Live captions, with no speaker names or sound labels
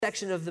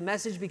section of the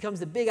message becomes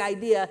the big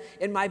idea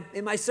in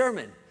my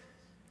sermon.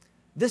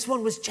 This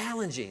one was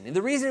challenging. And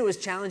the reason it was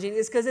challenging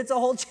is because it's a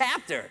whole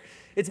chapter.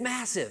 It's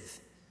massive.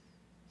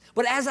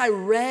 But as I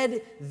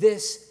read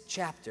this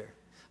chapter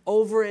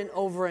over and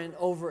over and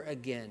over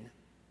again,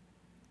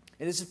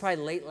 and this was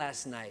probably late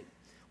last night,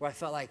 where I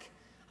felt like,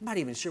 I'm not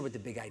even sure what the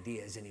big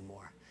idea is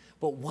anymore.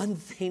 But one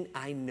thing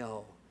I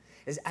know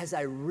is as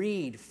I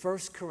read 1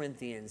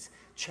 Corinthians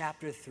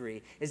chapter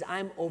 3, is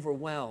I'm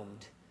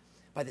overwhelmed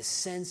by the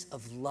sense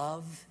of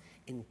love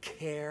and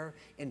care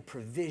and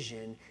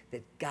provision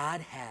that God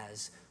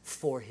has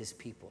for his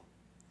people,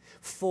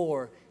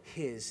 for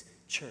his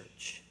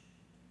church.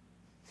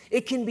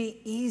 It can be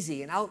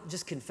easy, and I'll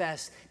just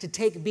confess, to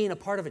take being a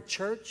part of a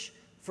church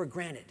for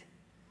granted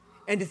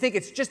and to think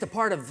it's just a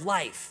part of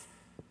life.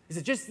 Is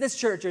it just this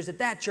church or is it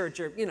that church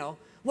or,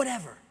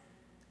 whatever.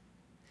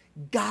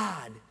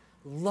 God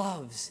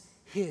loves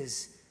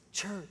his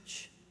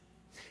church.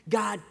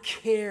 God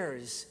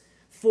cares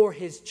for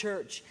his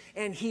church,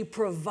 and he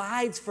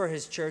provides for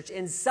his church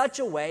in such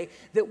a way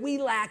that we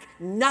lack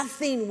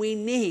nothing we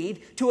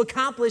need to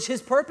accomplish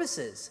his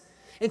purposes.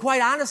 And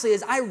quite honestly,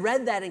 as I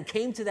read that and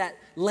came to that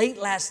late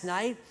last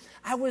night,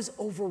 I was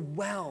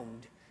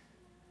overwhelmed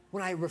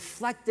when I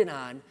reflected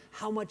on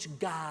how much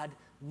God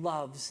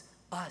loves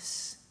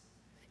us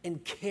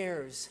and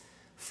cares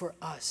for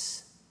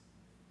us.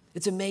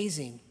 It's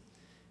amazing.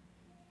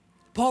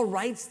 Paul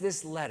writes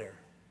this letter,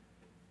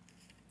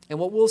 and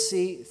what we'll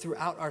see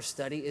throughout our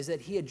study is that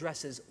he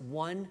addresses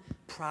one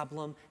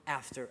problem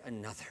after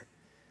another.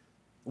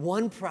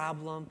 One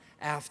problem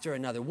after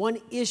another. One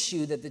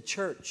issue that the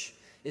church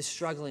is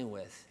struggling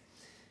with.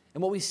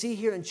 And what we see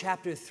here in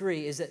chapter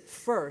 3 is that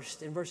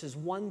first, in verses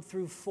 1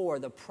 through 4,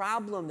 the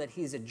problem that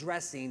he's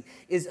addressing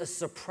is a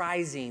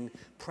surprising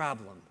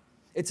problem.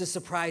 It's a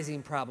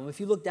surprising problem. If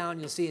you look down,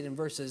 you'll see it in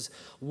verses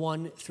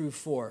 1 through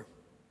 4.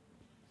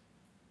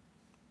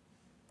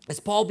 As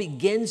Paul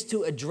begins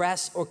to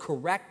address or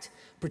correct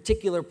a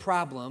particular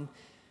problem,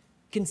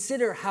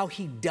 consider how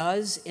he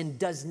does and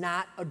does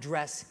not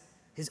address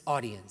his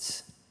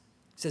audience.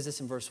 It says this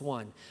in verse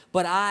 1.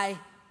 But I,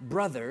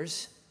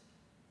 brothers,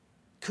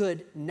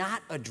 could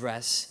not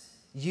address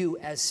you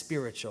as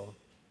spiritual.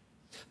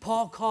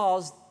 Paul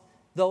calls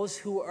those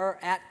who are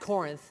at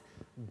Corinth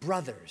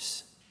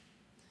brothers.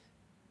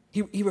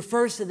 He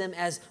refers to them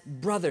as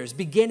brothers.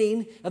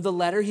 Beginning of the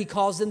letter, he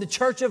calls them the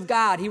church of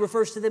God. He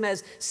refers to them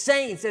as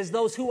saints, as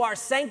those who are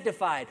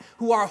sanctified,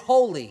 who are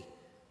holy.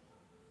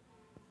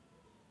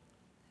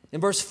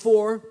 In verse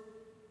 4,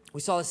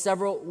 we saw this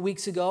several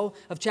weeks ago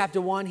of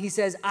chapter 1, he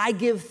says, I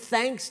give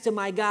thanks to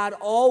my God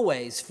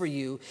always for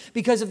you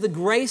because of the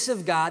grace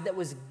of God that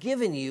was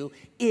given you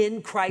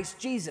in Christ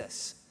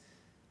Jesus.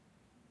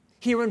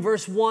 Here in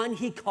verse 1,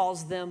 he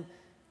calls them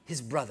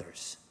his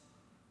brothers.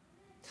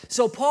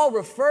 So Paul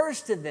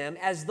refers to them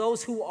as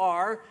those who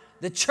are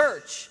the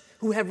church,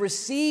 who have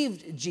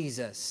received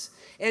Jesus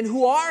and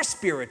who are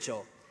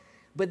spiritual.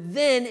 But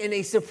then in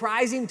a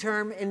surprising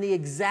term, in the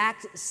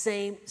exact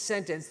same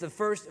sentence, the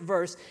first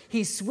verse,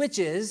 he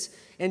switches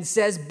and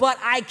says, but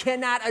I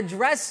cannot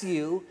address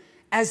you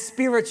as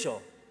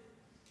spiritual.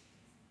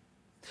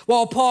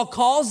 While Paul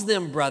calls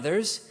them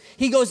brothers,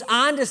 he goes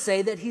on to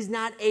say that he's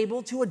not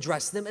able to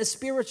address them as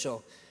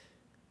spiritual.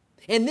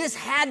 And this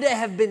had to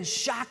have been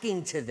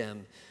shocking to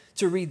them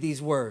to read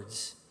these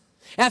words.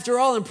 After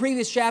all, in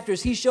previous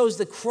chapters, he shows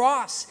the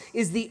cross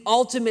is the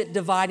ultimate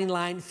dividing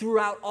line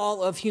throughout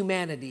all of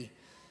humanity.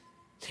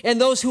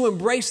 And those who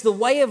embrace the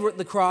way of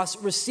the cross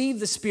receive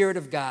the Spirit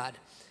of God.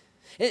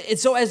 And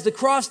so as the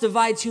cross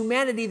divides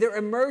humanity, there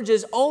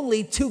emerges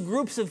only two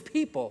groups of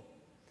people.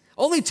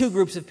 Only two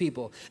groups of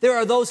people. There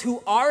are those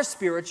who are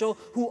spiritual,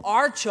 who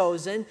are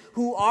chosen,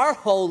 who are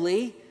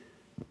holy,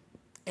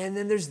 and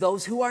then there's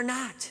those who are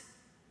not.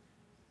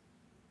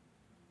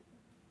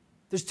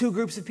 There's two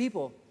groups of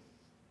people.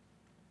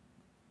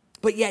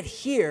 But yet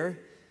here,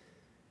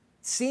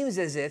 it seems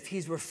as if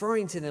he's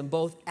referring to them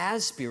both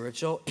as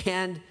spiritual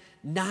and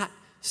not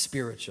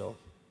spiritual.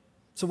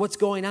 So what's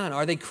going on?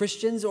 Are they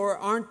Christians or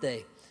aren't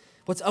they?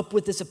 What's up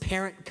with this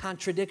apparent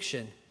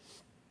contradiction?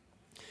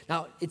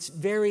 Now, it's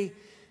very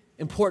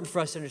important for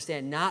us to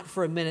understand, not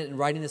for a minute in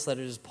writing this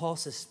letter does Paul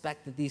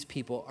suspect that these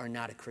people are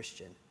not a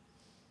Christian.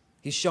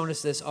 He's shown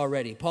us this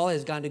already. Paul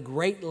has gone to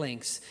great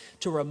lengths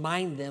to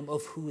remind them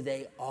of who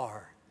they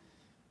are.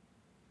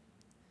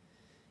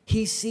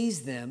 He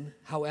sees them,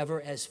 however,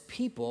 as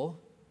people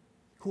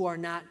who are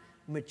not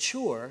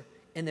mature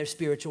in their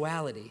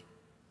spirituality.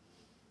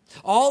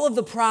 All of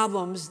the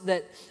problems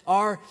that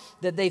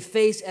they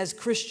face as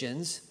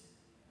Christians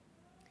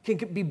can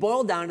be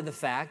boiled down to the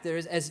fact,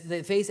 as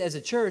they face as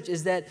a church,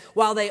 is that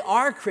while they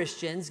are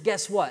Christians,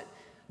 guess what?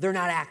 They're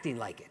not acting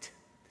like it.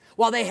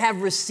 While they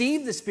have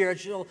received the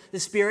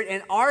Spirit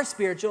and are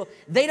spiritual,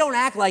 they don't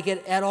act like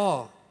it at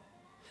all.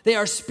 They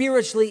are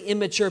spiritually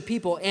immature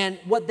people, and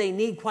what they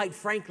need, quite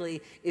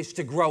frankly, is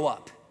to grow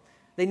up.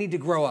 They need to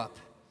grow up.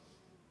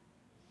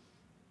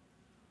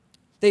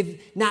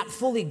 They've not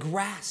fully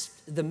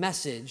grasped the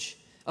message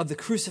of the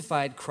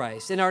crucified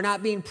Christ and are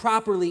not being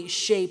properly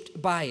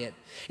shaped by it.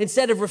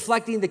 Instead of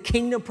reflecting the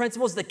kingdom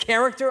principles, the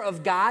character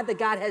of God that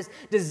God has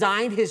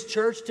designed his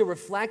church to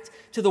reflect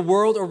to the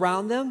world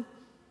around them,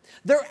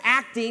 they're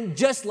acting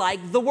just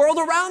like the world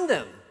around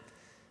them.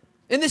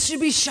 And this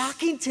should be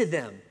shocking to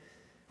them,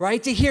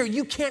 right? To hear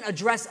you can't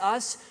address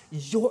us,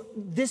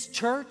 this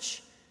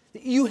church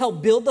that you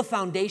helped build the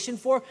foundation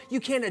for, you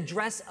can't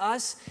address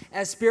us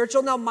as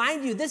spiritual. Now,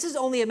 mind you, this is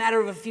only a matter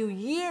of a few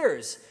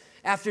years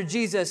after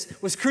Jesus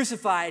was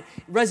crucified,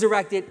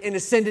 resurrected, and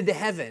ascended to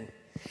heaven.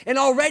 And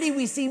already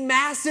we see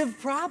massive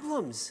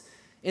problems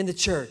in the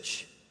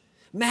church.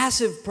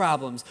 Massive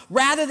problems.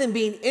 Rather than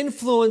being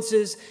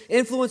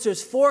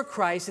influencers for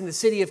Christ in the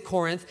city of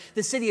Corinth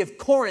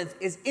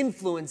is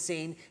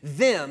influencing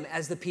them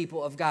as the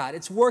people of God.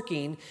 It's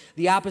working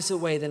the opposite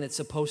way than it's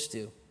supposed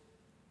to.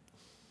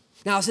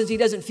 Now, since he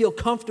doesn't feel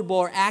comfortable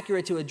or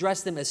accurate to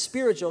address them as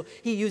spiritual,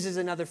 he uses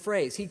another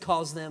phrase. He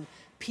calls them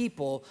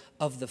people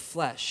of the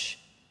flesh.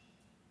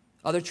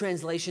 Other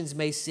translations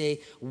may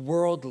say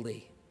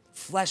worldly,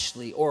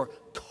 fleshly, or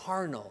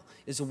carnal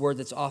is a word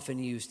that's often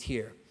used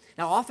here.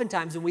 Now,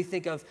 oftentimes when we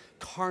think of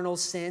carnal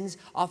sins,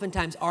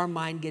 oftentimes our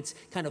mind gets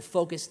kind of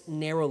focused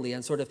narrowly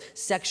on sort of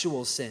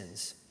sexual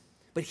sins.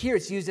 But here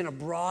it's used in a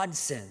broad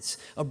sense,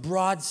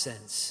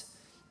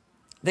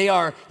 They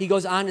are, he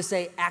goes on to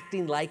say,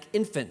 acting like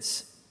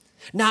infants,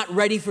 not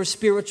ready for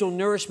spiritual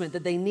nourishment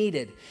that they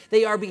needed.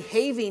 They are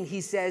behaving,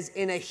 he says,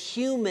 in a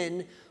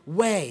human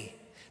way.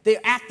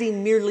 They're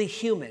acting merely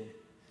human,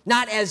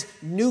 not as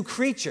new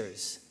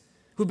creatures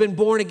who've been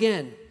born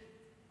again.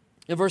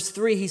 In verse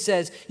 3, he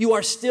says, you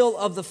are still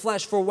of the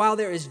flesh, for while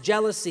there is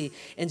jealousy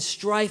and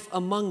strife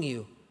among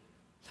you,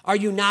 are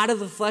you not of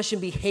the flesh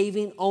and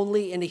behaving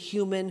only in a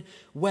human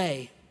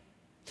way?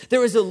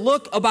 There is a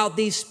look about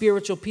these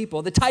spiritual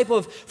people. The type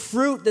of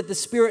fruit that the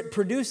Spirit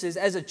produces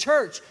as a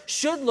church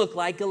should look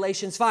like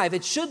Galatians 5.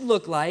 It should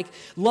look like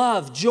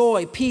love,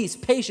 joy, peace,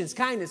 patience,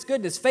 kindness,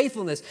 goodness,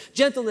 faithfulness,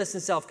 gentleness,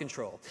 and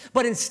self-control.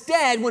 But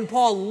instead, when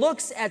Paul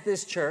looks at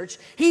this church,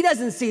 he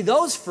doesn't see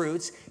those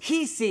fruits.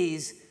 He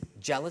sees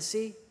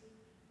jealousy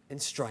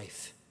and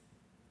strife.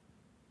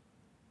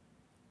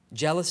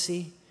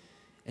 Jealousy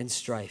and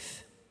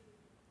strife.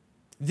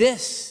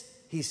 This,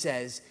 he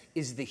says,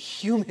 is the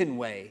human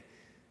way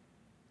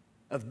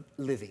of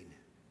living.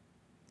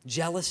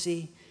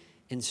 Jealousy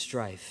and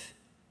strife.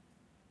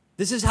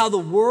 This is how the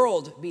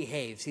world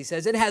behaves, he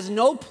says. It has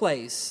no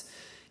place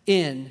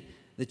in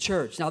the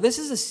church. Now, this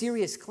is a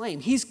serious claim.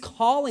 He's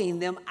calling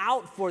them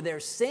out for their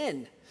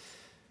sin.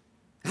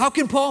 How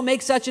can Paul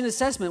make such an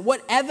assessment?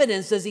 What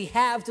evidence does he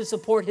have to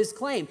support his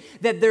claim?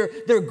 That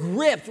they're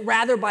gripped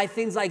rather by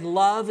things like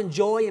love and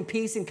joy and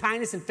peace and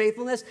kindness and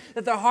faithfulness,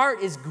 that their heart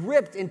is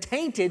gripped and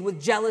tainted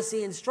with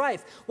jealousy and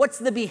strife. What's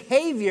the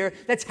behavior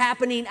that's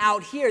happening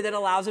out here that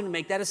allows him to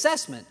make that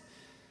assessment?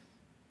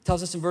 It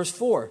tells us in verse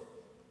 4.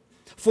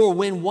 For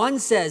when one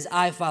says,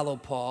 I follow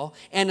Paul,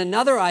 and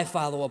another, I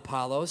follow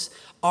Apollos,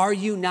 are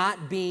you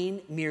not being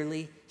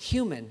merely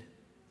human?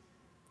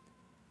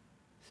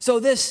 So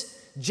this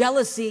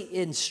jealousy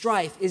and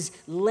strife is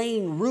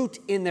laying root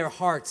in their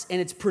hearts,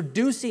 and it's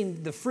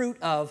producing the fruit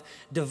of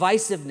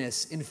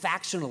divisiveness and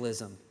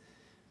factionalism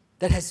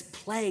that has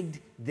plagued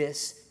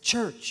this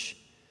church.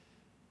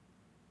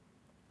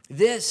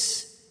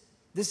 This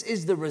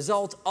is the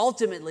result,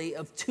 ultimately,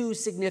 of two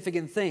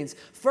significant things.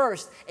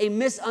 First, a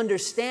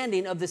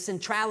misunderstanding of the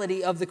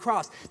centrality of the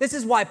cross. This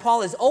is why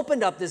Paul has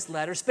opened up this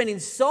letter, spending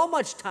so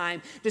much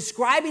time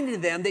describing to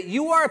them that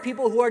you are a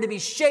people who are to be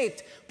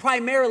shaped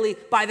primarily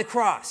by the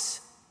cross.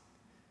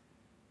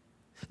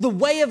 The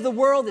way of the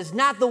world is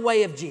not the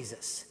way of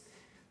Jesus.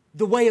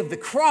 The way of the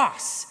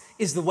cross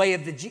is the way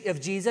of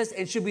Jesus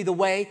and should be the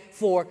way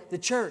for the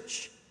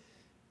church.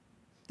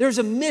 There's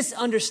a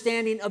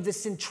misunderstanding of the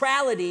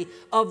centrality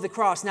of the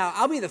cross. Now,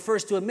 I'll be the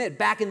first to admit,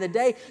 back in the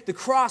day, the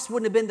cross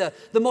wouldn't have been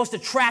the most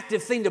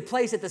attractive thing to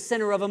place at the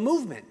center of a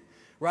movement,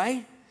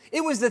 right?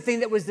 It was the thing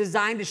that was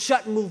designed to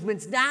shut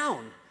movements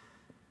down.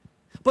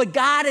 But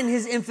God in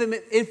his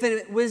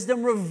infinite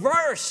wisdom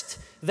reversed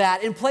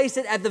that and placed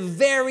it at the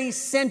very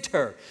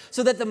center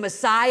so that the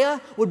Messiah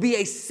would be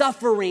a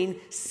suffering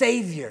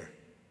Savior.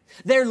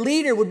 Their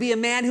leader would be a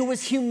man who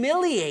was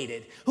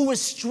humiliated, who was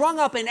strung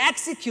up and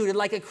executed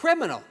like a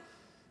criminal.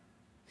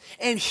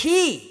 And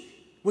he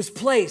was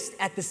placed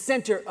at the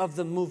center of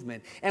the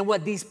movement. And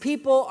what these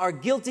people are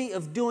guilty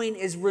of doing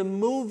is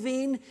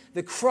removing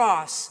the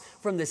cross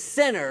from the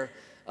center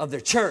of their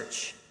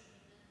church.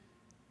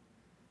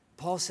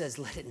 Paul says,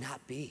 let it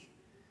not be.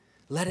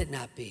 Let it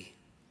not be.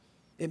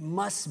 It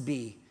must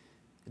be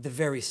at the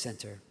very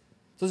center.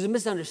 So there's a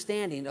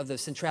misunderstanding of the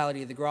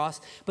centrality of the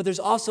cross, but there's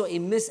also a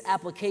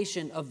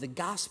misapplication of the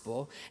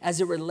gospel as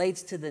it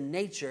relates to the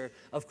nature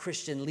of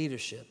Christian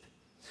leadership.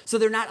 So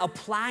they're not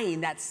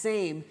applying that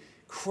same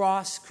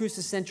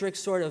crucicentric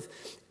sort of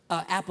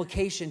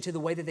application to the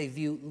way that they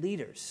view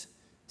leaders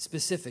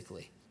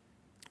specifically.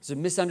 It's a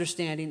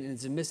misunderstanding and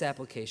it's a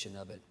misapplication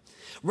of it.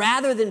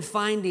 Rather than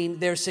finding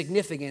their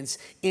significance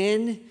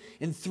in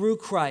and through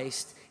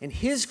Christ and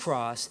his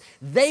cross,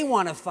 they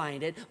want to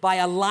find it by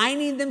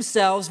aligning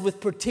themselves with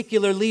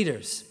particular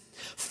leaders,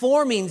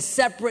 forming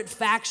separate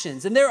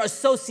factions. And their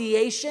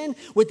association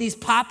with these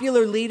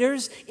popular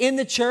leaders in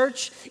the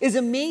church is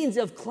a means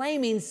of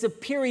claiming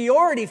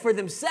superiority for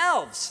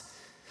themselves.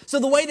 So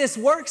the way this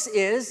works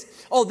is,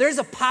 there's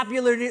a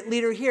popular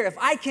leader here. If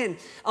I can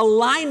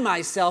align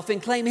myself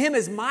and claim him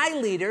as my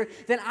leader,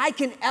 then I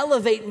can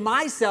elevate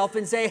myself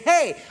and say,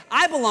 hey,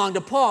 I belong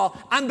to Paul.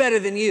 I'm better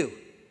than you.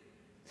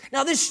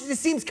 Now, this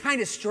seems kind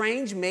of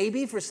strange,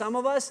 maybe, for some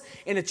of us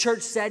in a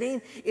church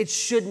setting. It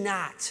should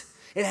not.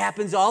 It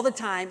happens all the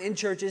time in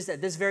churches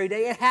at this very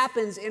day. It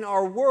happens in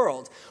our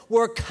world.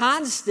 We're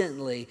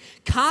constantly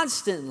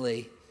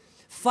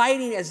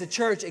fighting as a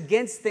church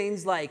against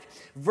things like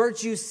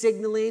virtue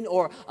signaling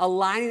or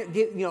aligning,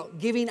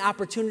 giving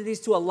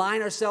opportunities to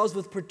align ourselves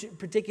with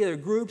particular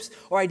groups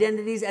or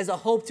identities as a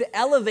hope to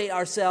elevate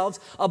ourselves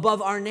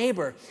above our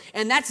neighbor.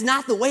 And that's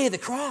not the way of the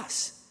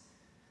cross.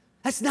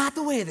 That's not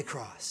the way of the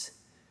cross.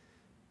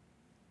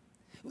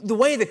 The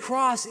way of the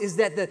cross is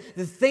that the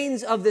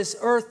things of this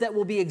earth that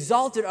will be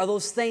exalted are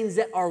those things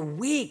that are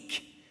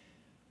weak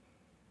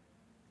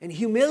and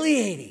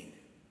humiliating.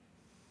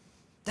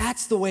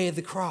 That's the way of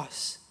the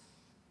cross.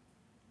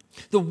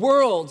 Our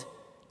world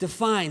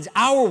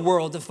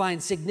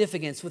defines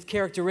significance with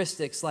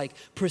characteristics like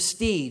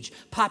prestige,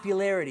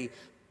 popularity,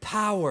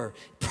 power,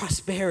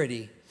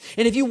 prosperity.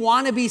 And if you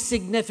want to be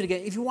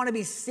significant, if you want to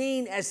be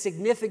seen as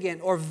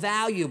significant or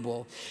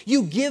valuable,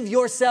 you give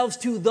yourselves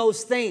to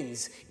those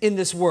things in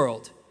this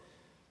world.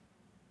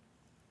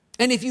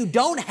 And if you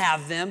don't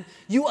have them,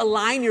 you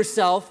align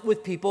yourself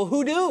with people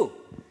who do,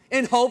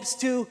 in hopes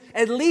to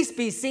at least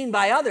be seen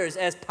by others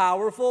as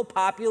powerful,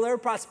 popular,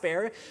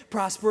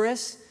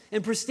 prosperous,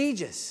 and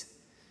prestigious.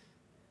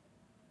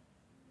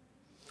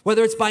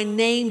 Whether it's by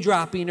name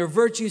dropping or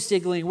virtue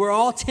signaling, we're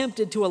all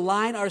tempted to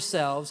align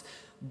ourselves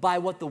by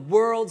what the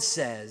world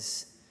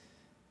says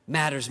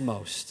matters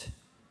most.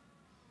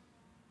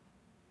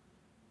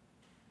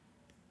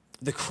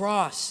 The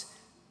cross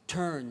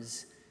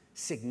turns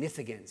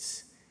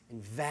significance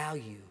and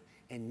value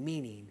and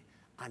meaning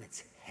on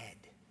its head.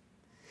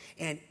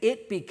 And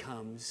it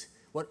becomes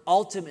what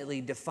ultimately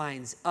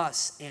defines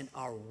us and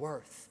our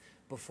worth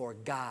before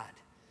God,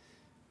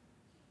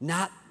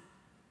 not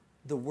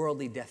the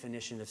worldly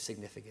definition of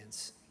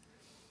significance.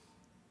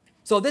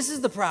 So this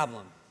is the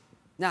problem.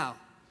 Now,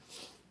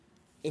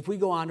 if we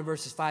go on to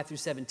verses 5 through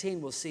 17,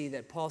 we'll see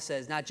that Paul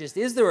says not just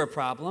is there a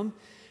problem,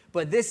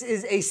 but this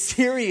is a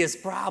serious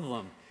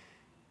problem.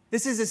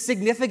 This is a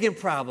significant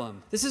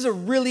problem. This is a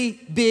really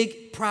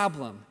big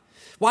problem.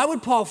 Why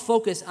would Paul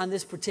focus on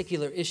this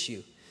particular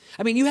issue?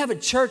 I mean, you have a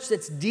church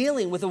that's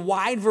dealing with a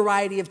wide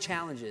variety of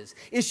challenges.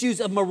 Issues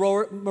of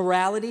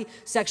morality,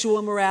 sexual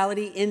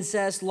immorality,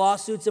 incest,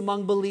 lawsuits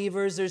among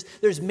believers.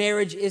 There's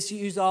marriage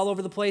issues all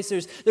over the place.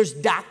 There's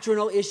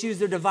doctrinal issues.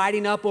 They're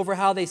dividing up over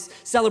how they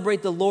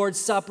celebrate the Lord's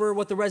Supper,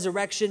 what the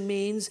resurrection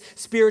means,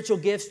 spiritual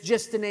gifts,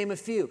 just to name a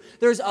few.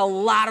 There's a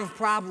lot of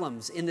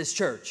problems in this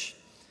church.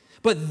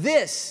 But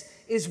this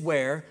is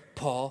where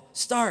Paul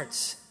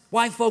starts.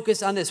 Why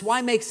focus on this?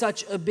 Why make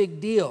such a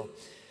big deal?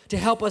 To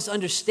help us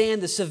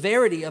understand the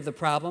severity of the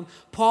problem,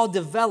 Paul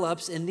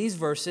develops in these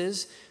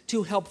verses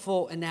two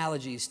helpful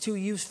analogies, two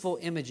useful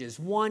images.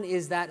 One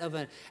is that of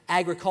an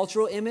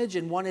agricultural image,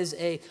 and one is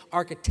an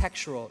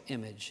architectural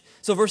image.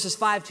 So verses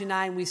 5 to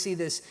 9, we see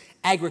this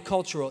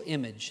agricultural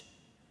image.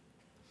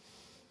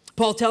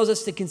 Paul tells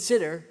us to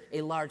consider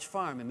a large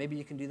farm, and maybe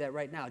you can do that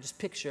right now. Just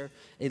picture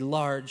a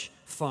large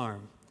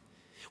farm,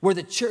 where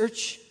the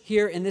church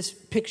here in this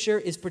picture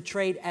is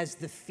portrayed as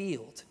the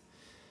field.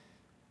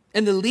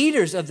 And the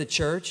leaders of the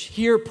church,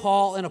 here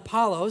Paul and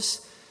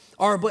Apollos,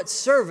 are but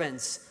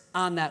servants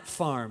on that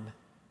farm.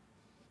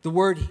 The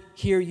word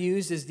here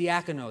used is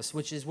diakonos,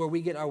 which is where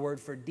we get our word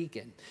for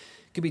deacon.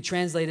 It could be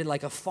translated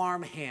like a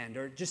farm hand,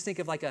 or just think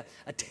of like a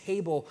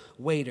table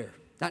waiter.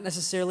 Not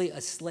necessarily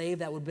a slave,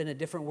 that would have been a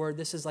different word.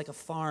 This is like a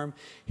farm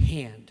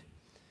hand.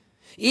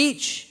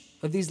 Each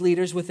of these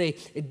leaders with a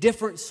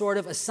different sort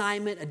of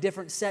assignment, a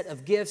different set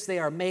of gifts. They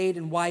are made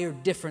and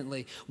wired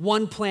differently.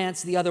 One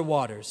plants, the other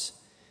waters.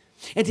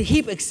 And to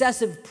heap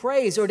excessive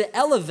praise or to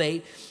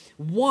elevate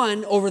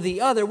one over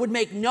the other would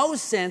make no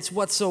sense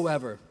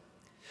whatsoever.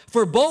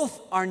 For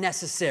both are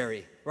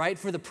necessary, right,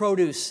 for the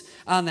produce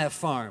on that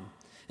farm.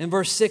 In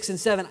verse 6 and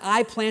 7,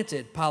 I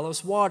planted,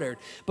 Apollos watered,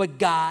 but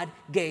God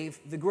gave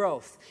the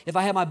growth. If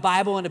I had my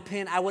Bible and a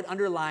pen, I would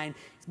underline,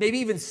 maybe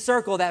even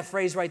circle that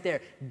phrase right there.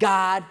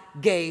 God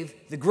gave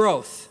the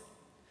growth.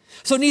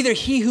 So neither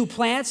he who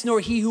plants nor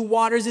he who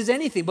waters is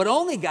anything, but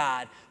only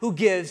God who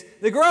gives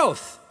the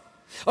growth.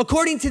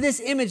 According to this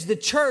image, the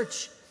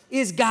church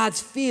is God's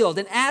field.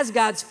 And as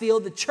God's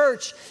field, the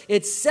church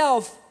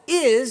itself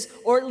is,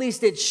 or at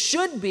least it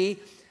should be,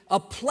 a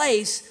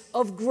place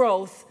of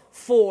growth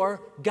for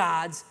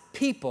God's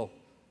people.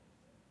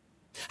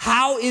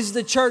 How is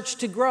the church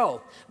to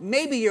grow?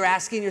 Maybe you're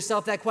asking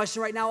yourself that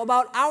question right now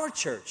about our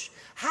church.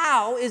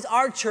 How is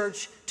our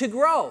church to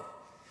grow?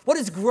 What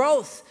does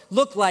growth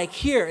look like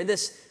here in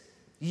this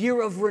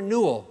year of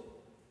renewal?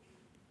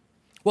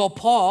 Well,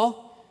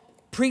 Paul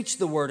preached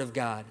the word of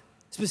God.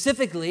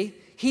 Specifically,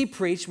 he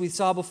preached, we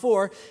saw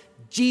before,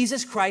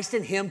 Jesus Christ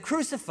and him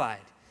crucified.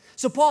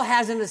 So Paul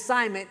has an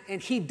assignment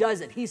and he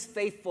does it. He's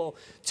faithful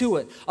to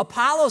it.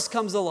 Apollos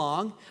comes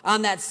along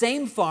on that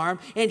same farm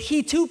and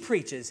he too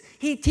preaches.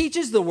 He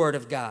teaches the word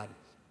of God.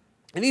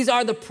 And these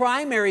are the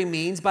primary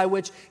means by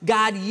which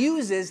God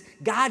uses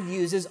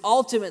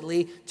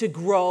ultimately to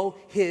grow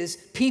his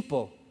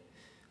people.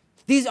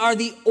 These are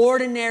the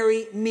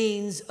ordinary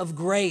means of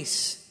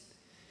grace,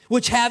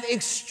 which have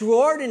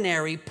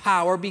extraordinary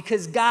power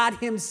because God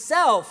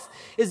himself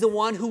is the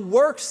one who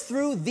works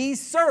through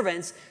these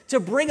servants to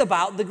bring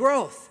about the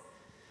growth.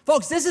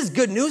 Folks, this is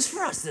good news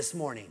for us this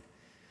morning.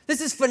 This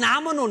is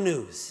phenomenal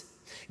news.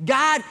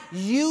 God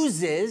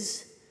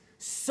uses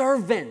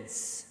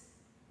servants,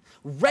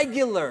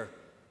 regular,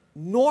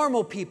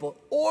 normal people,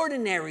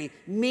 ordinary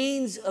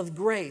means of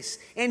grace.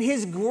 And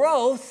his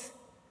growth,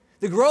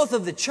 the growth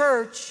of the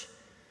church,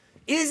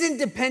 isn't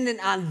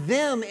dependent on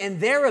them and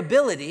their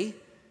ability.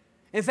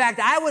 In fact,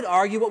 I would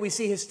argue what we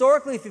see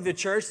historically through the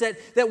church,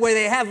 that where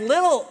they have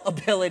little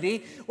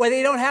ability, where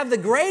they don't have the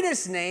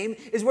greatest name,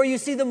 is where you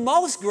see the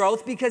most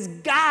growth because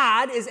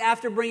God is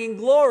after bringing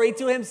glory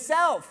to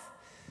himself.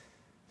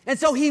 And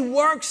so he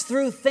works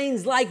through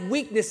things like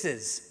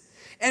weaknesses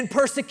and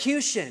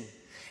persecution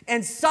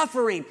and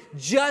suffering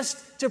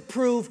just to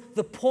prove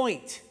the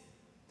point.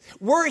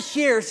 We're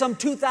here some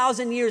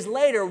 2,000 years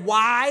later.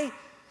 Why?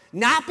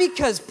 Not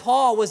because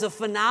Paul was a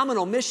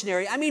phenomenal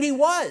missionary. I mean, he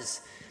was.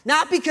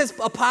 Not because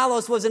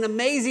Apollos was an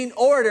amazing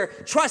orator.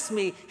 Trust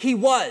me, he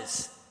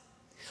was.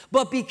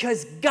 But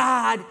because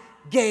God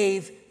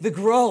gave the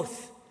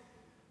growth.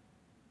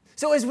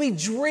 So as we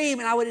dream,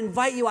 and I would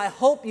invite you, I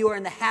hope you are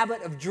in the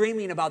habit of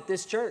dreaming about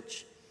this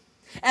church.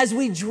 As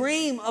we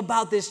dream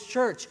about this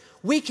church,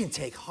 we can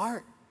take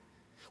heart.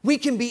 We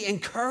can be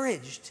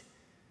encouraged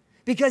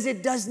because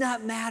it does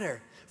not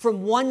matter.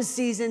 From one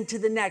season to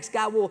the next,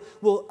 God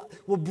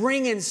will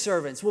bring in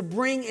servants, will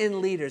bring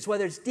in leaders,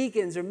 whether it's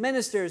deacons or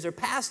ministers or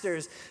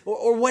pastors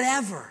or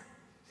whatever.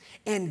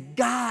 And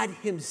God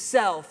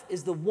himself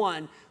is the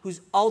one who's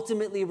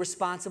ultimately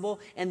responsible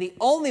and the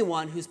only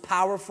one who's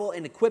powerful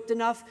and equipped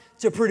enough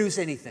to produce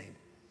anything.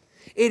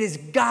 It is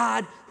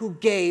God who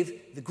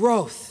gave the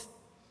growth.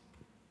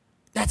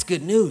 That's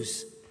good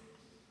news.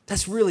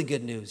 That's really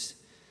good news.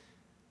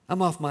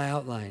 I'm off my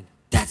outline.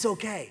 That's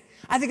okay.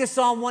 I think of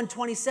Psalm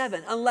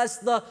 127. Unless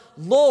the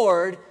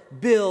Lord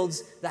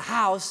builds the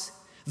house,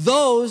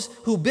 those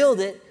who build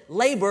it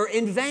labor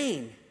in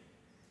vain.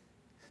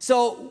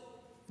 So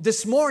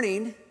this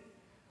morning,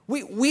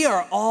 we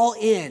are all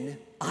in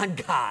on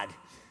God,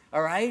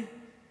 all right?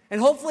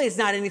 And hopefully it's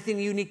not anything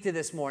unique to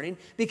this morning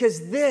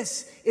because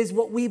this is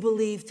what we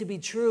believe to be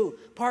true.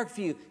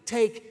 Parkview,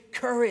 take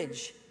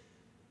courage,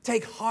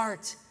 take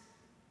heart.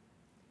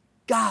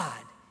 God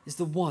is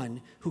the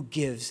one who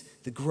gives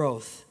the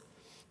growth.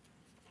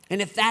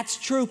 And if that's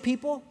true,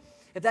 people,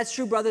 if that's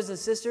true, brothers and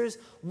sisters,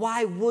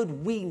 why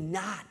would we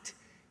not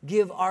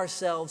give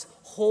ourselves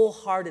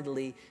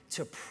wholeheartedly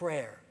to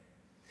prayer?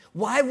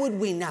 Why would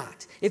we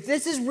not? If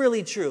this is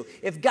really true,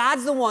 if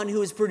God's the one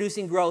who is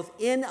producing growth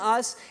in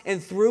us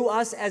and through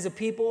us as a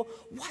people,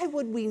 why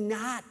would we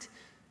not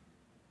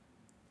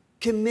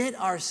commit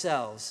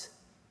ourselves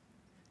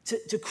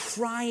to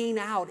crying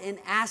out and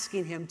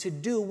asking him to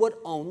do what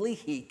only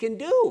he can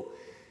do?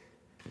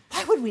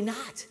 Why would we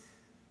not?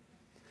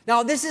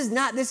 Now,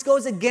 this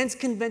goes against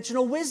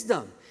conventional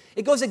wisdom.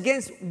 It goes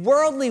against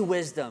worldly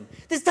wisdom.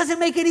 This doesn't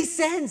make any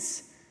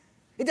sense.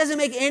 It doesn't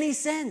make any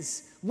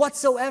sense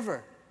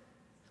whatsoever.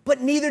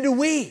 But neither do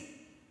we,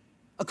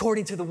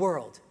 according to the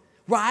world,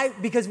 right?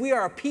 Because we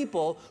are a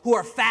people who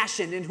are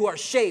fashioned and who are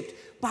shaped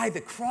by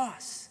the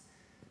cross.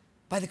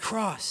 By the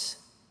cross.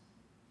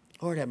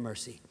 Lord have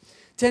mercy.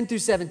 10 through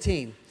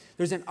 17,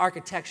 there's an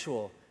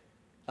architectural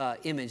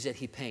image that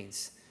he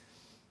paints.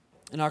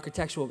 An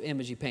architectural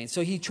image he paints.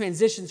 So he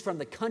transitions from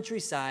the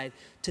countryside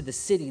to the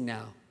city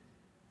now.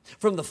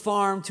 From the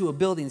farm to a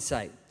building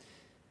site,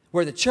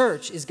 where the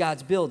church is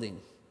God's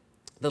building.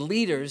 The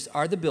leaders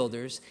are the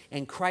builders,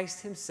 and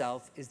Christ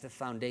himself is the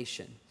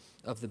foundation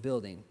of the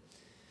building.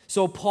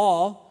 So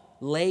Paul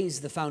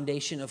lays the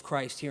foundation of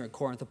Christ here in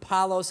Corinth.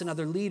 Apollos and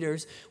other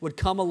leaders would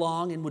come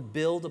along and would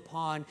build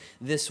upon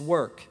this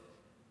work.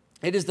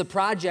 It is the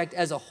project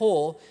as a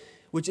whole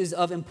which is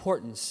of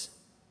importance.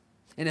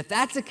 And if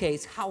that's the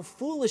case, how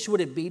foolish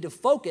would it be to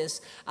focus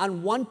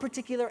on one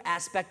particular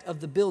aspect of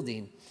the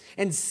building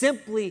and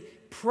simply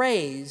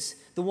praise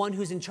the one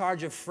who's in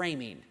charge of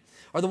framing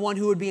or the one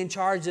who would be in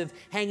charge of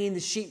hanging the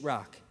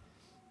sheetrock?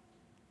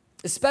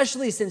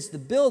 Especially since the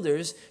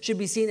builders should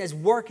be seen as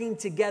working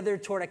together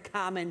toward a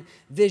common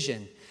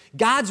vision.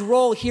 God's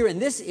role here in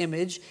this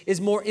image is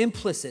more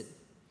implicit,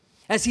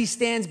 as he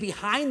stands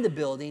behind the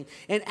building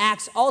and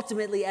acts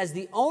ultimately as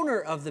the owner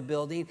of the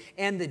building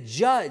and the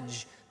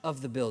judge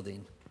of the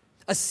building,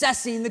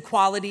 assessing the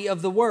quality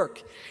of the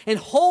work, and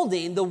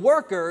holding the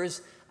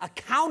workers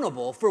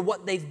accountable for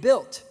what they've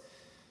built.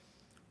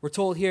 We're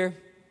told here,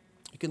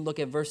 you can look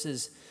at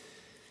verses,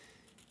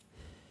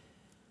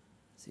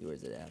 see,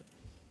 where's it at?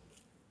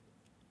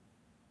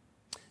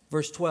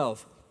 Verse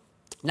 12.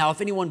 Now,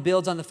 if anyone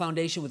builds on the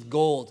foundation with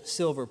gold,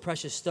 silver,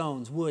 precious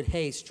stones, wood,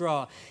 hay,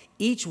 straw,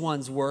 each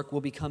one's work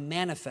will become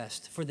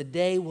manifest, for the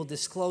day will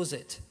disclose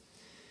it,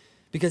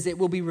 because it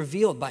will be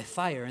revealed by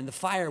fire, and the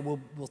fire will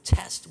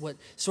test what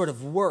sort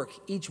of work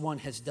each one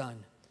has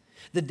done.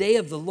 The day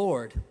of the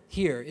Lord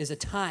here is a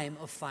time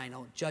of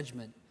final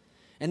judgment.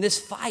 And this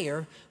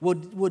fire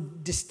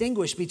would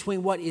distinguish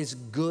between what is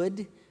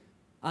good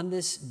on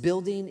this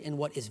building and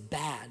what is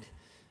bad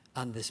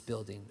on this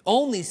building.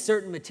 Only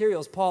certain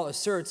materials, Paul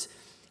asserts,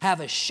 have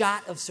a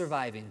shot of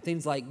surviving.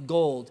 Things like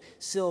gold,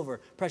 silver,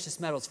 precious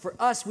metals. For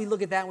us, we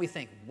look at that and we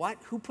think, what?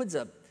 Who puts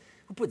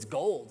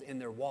gold in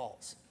their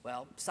walls?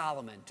 Well,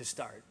 Solomon to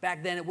start.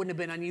 Back then, it wouldn't have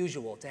been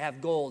unusual to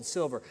have gold,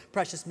 silver,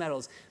 precious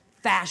metals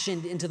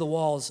fashioned into the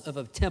walls of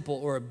a temple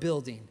or a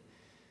building.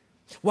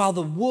 While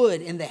the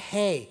wood and the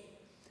hay,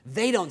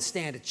 they don't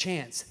stand a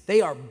chance.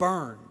 They are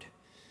burned.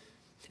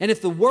 And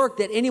if the work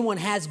that anyone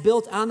has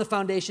built on the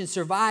foundation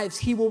survives,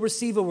 he will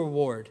receive a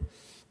reward.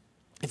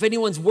 If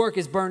anyone's work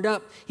is burned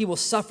up, he will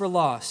suffer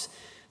loss,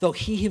 though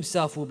he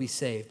himself will be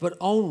saved, but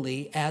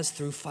only as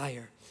through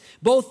fire.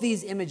 Both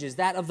these images,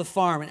 that of the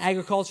farm and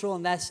agricultural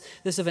and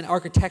this of an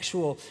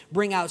architectural,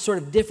 bring out sort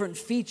of different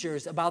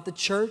features about the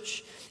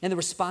church and the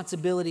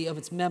responsibility of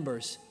its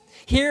members.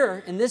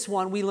 Here, in this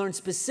one, we learn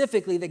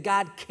specifically that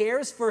God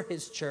cares for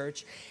his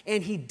church,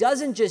 and he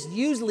doesn't just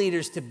use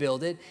leaders to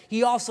build it,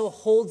 he also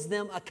holds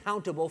them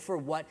accountable for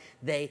what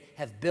they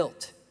have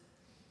built.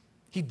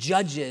 He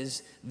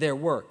judges their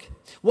work.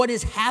 What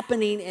is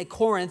happening at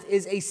Corinth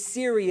is a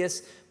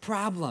serious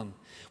problem.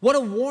 What a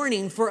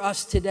warning for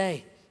us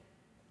today.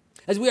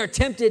 As we are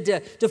tempted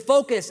to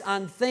focus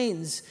on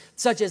things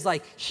such as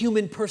like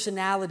human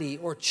personality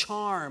or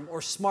charm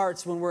or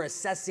smarts when we're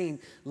assessing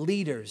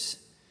leaders.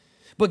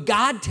 But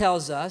God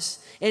tells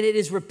us, and it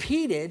is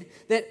repeated,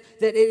 that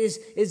it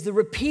is the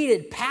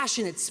repeated,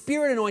 passionate,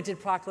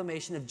 Spirit-anointed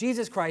proclamation of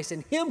Jesus Christ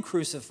and him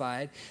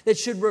crucified that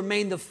should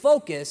remain the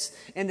focus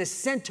and the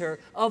center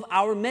of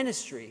our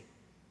ministry.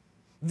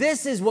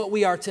 This is what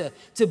we are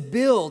to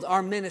build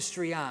our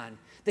ministry on,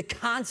 the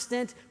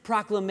constant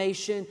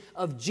proclamation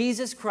of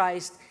Jesus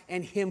Christ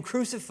and him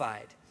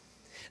crucified.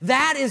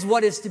 That is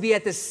what is to be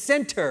at the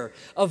center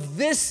of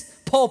this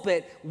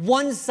pulpit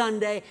one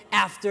Sunday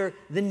after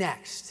the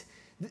next.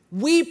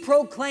 We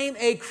proclaim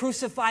a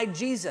crucified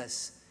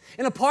Jesus.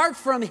 And apart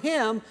from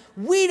him,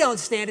 we don't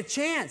stand a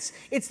chance.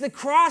 It's the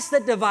cross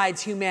that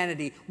divides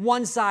humanity,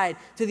 one side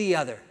to the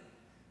other.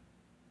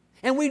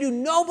 And we do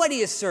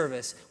nobody a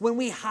service when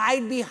we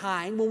hide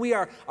behind, when we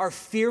are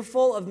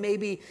fearful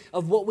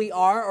of what we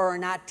are or are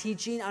not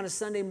teaching on a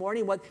Sunday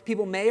morning, what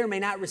people may or may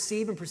not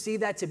receive and perceive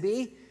that to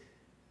be.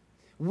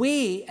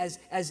 We, as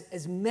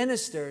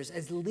ministers,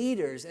 as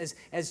leaders,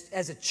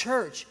 as a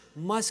church,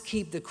 must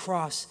keep the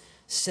cross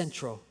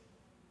central.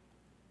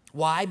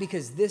 Why?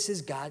 Because this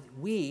is God.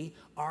 We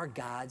are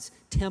God's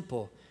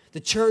temple.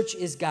 The church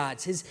is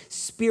God's. His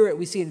Spirit,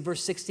 we see in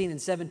verse 16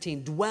 and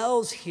 17,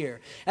 dwells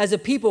here. As a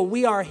people,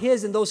 we are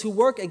his, and those who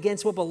work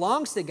against what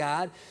belongs to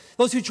God,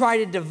 those who try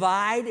to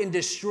divide and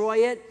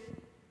destroy it,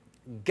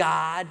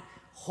 God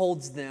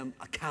holds them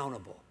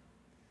accountable.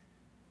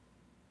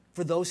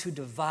 For those who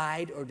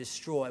divide or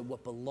destroy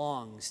what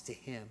belongs to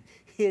him.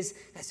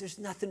 There's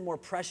nothing more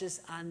precious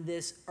on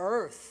this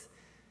earth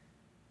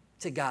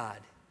to God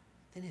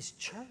than his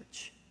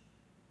church.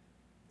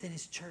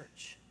 This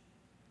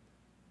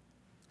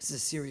is a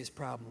serious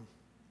problem.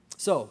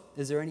 So,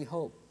 is there any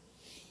hope?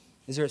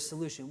 Is there a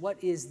solution?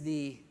 What's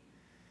the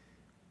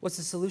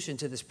solution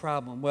to this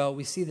problem? Well,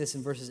 we see this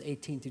in verses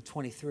 18 through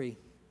 23.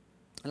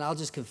 And I'll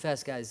just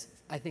confess, guys,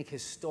 I think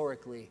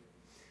historically,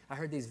 I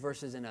heard these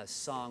verses in a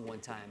song one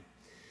time,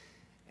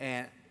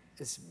 and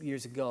it's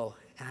years ago,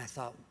 and I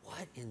thought,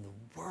 what in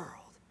the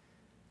world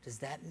does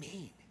that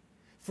mean?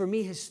 For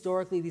me,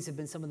 historically, these have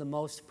been some of the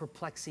most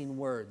perplexing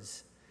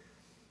words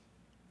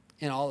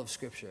in all of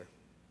Scripture.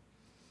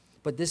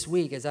 But this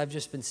week, as I've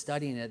just been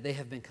studying it, they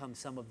have become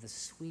some of the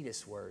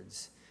sweetest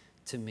words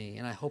to me,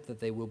 and I hope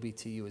that they will be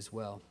to you as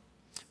well.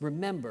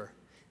 Remember,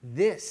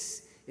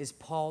 this is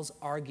Paul's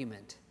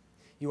argument.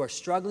 You are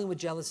struggling with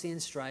jealousy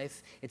and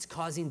strife. It's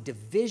causing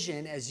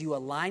division as you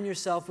align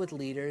yourself with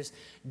leaders.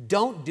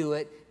 Don't do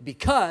it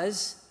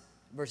because,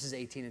 verses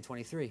 18 and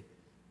 23.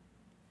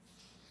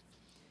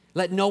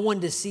 Let no one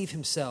deceive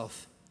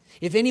himself.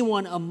 If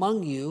anyone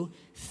among you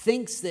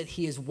thinks that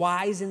he is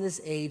wise in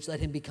this age, let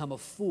him become a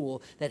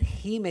fool, that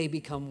he may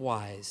become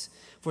wise.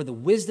 For the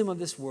wisdom of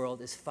this world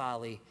is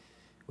folly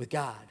with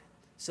God.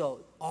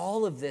 So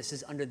all of this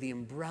is under the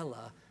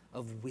umbrella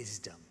of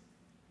wisdom.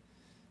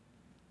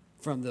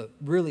 From the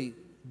really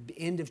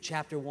end of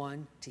chapter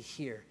 1 to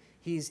here,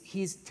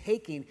 he's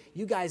taking,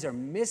 you guys are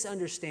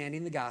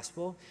misunderstanding the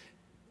gospel.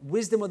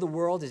 Wisdom of the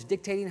world is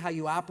dictating how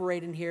you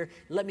operate in here.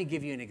 Let me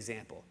give you an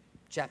example.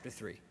 chapter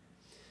 3.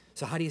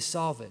 So how do you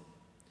solve it?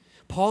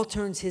 Paul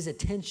turns his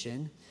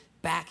attention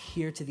back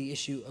here to the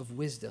issue of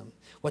wisdom.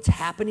 What's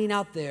happening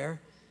out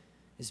there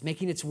is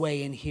making its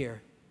way in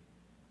here.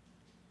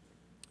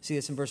 See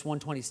this in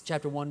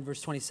chapter 1,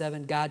 verse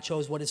 27. God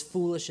chose what is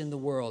foolish in the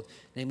world,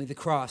 namely the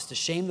cross, to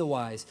shame the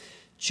wise.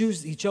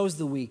 He chose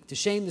the weak, to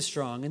shame the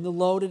strong, and the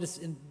low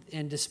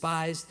and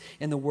despised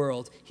in the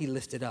world he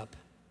lifted up.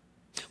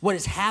 What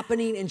is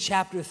happening in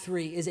chapter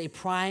 3 is a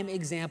prime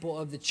example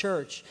of the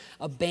church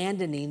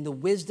abandoning the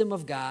wisdom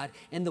of God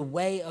and the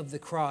way of the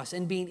cross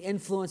and being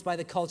influenced by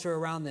the culture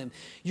around them.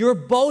 Your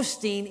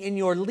boasting in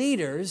your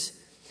leaders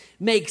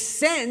makes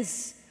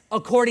sense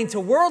according to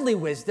worldly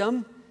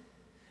wisdom,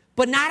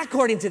 but not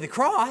according to the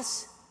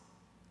cross.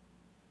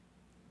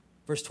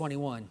 Verse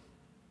 21.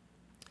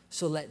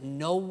 So let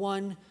no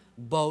one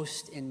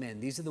boast in men.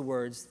 These are the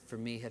words, for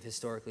me, have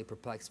historically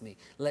perplexed me.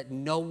 Let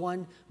no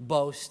one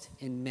boast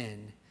in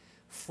men,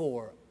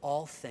 for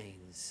all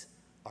things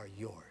are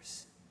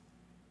yours.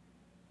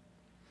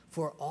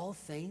 For all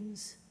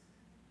things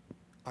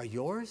are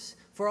yours?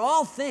 For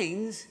all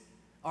things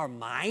are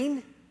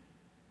mine?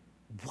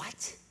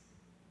 What?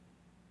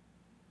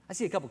 I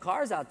see a couple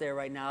cars out there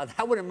right now that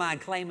I wouldn't mind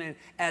claiming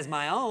as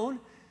my own.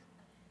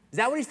 Is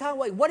that what he's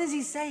talking about? What is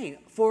he saying?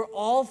 For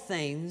all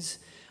things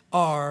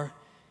are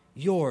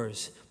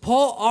yours.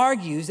 Paul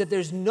argues that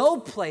there's no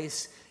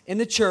place in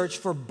the church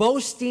for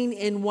boasting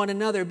in one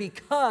another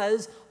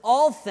because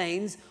all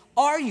things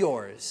are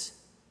yours.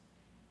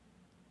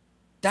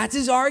 That's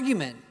his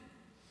argument.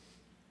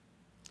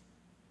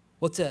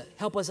 Well, to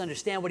help us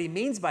understand what he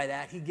means by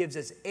that, he gives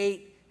us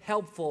 8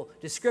 helpful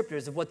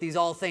descriptors of what these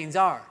all things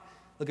are.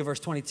 Look at verse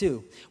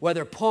 22.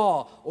 Whether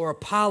Paul or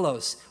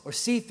Apollos or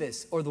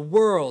Cephas or the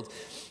world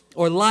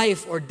or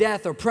life or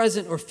death or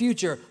present or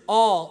future,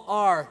 all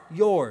are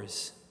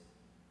yours.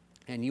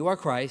 And you are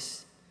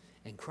Christ,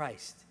 and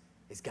Christ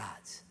is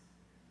God's.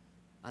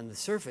 On the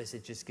surface,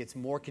 it just gets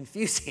more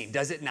confusing,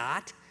 does it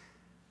not?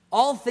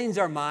 All things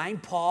are mine.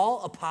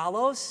 Paul,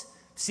 Apollos,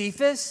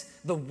 Cephas,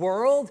 the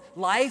world,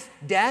 life,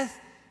 death,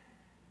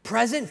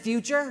 present,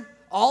 future,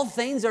 all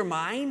things are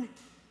mine.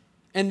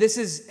 And this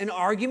is an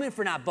argument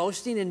for not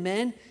boasting in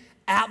men?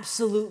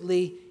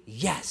 Absolutely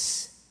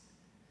yes.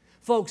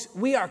 Folks,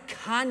 we are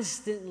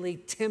constantly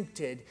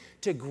tempted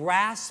to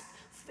grasp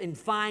and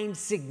find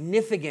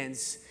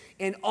significance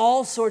in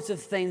all sorts of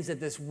things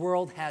that this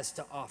world has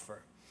to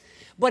offer.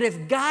 But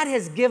if God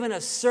has given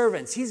us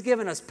servants, he's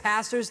given us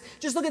pastors.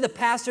 Just look at the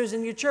pastors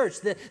in your church,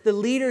 the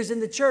leaders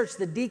in the church,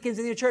 the deacons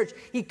in your church.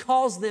 He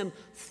calls them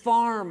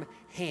farm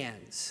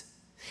hands.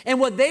 And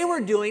what they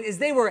were doing is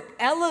they were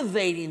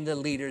elevating the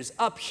leaders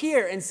up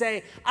here and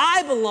saying,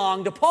 I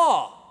belong to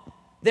Paul,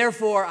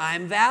 therefore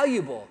I'm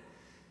valuable.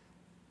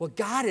 What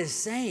God is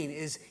saying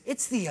is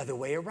it's the other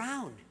way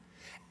around.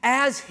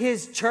 As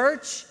his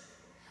church,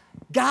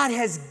 God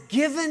has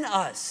given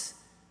us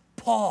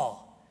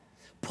Paul.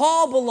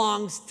 Paul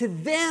belongs to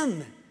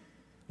them.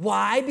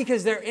 Why?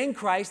 Because they're in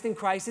Christ and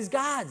Christ is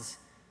God's.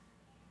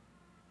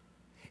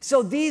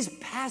 So these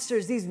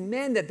pastors, these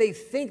men that they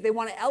think they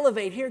want to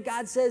elevate here,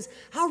 God says,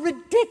 how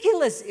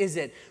ridiculous is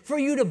it for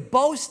you to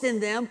boast in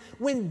them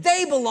when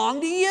they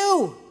belong to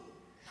you?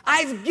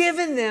 I've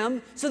given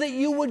them so that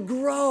you would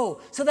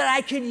grow, so that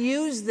I could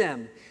use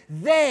them.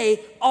 They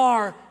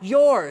are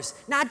yours.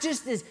 Not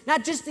just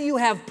that you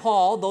have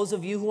Paul, those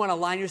of you who want to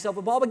align yourself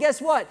with Paul, but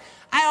guess what?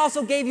 I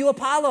also gave you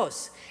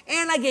Apollos,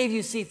 and I gave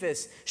you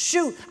Cephas.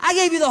 Shoot, I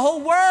gave you the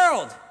whole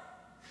world.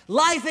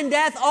 Life and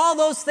death, all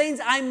those things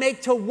I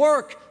make to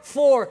work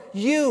for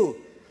you.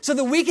 So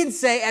that we can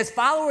say, as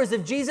followers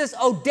of Jesus,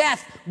 oh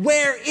death,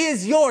 where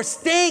is your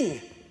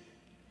sting?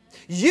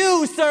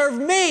 You serve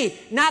me,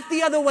 not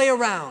the other way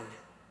around.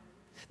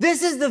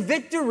 This is the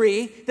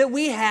victory that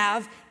we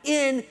have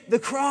in the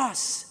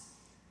cross.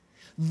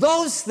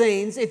 Those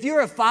things, if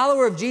you're a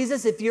follower of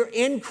Jesus, if you're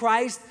in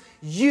Christ,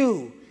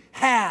 you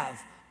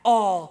have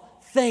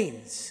all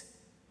things.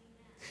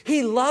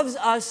 He loves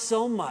us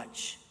so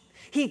much.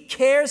 He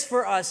cares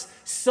for us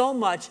so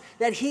much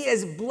that he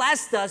has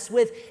blessed us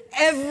with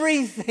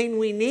everything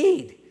we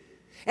need.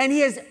 And he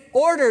has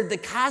ordered the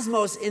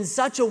cosmos in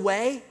such a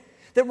way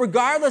that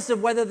regardless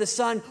of whether the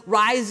sun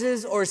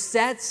rises or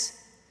sets,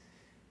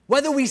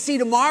 whether we see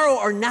tomorrow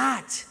or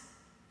not,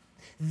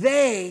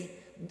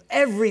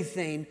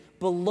 everything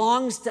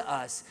belongs to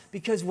us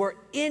because we're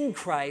in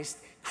Christ.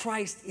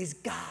 Christ is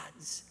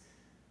God's,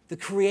 the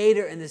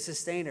creator and the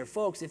sustainer.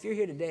 Folks, if you're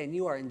here today and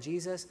you are in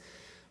Jesus,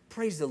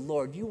 praise the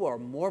Lord, you are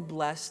more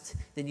blessed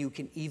than you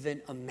can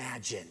even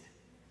imagine.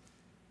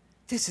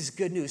 This is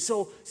good news.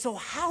 So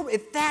how,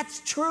 if that's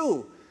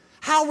true,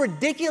 how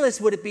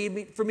ridiculous would it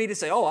be for me to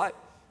say,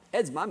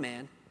 Ed's my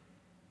man?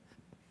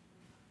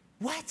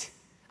 What?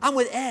 I'm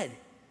with Ed.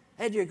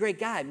 Ed, you're a great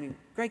guy.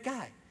 Great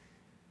guy.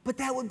 But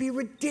that would be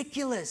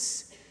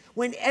ridiculous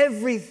when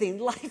everything,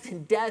 life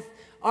and death,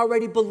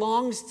 already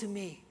belongs to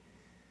me.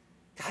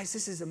 Guys,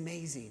 this is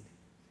amazing.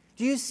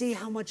 Do you see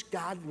how much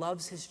God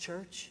loves his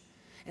church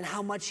and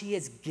how much he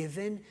has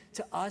given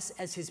to us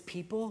as his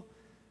people?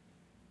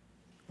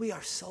 We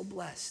are so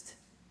blessed.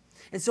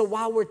 And so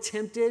while we're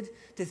tempted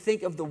to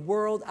think of the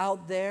world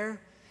out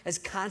there as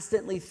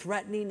constantly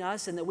threatening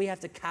us and that we have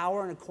to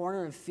cower in a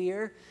corner in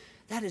fear,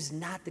 that is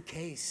not the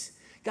case.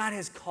 God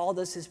has called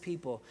us his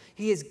people.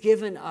 He has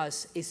given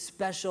us a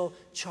special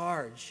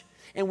charge.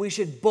 And we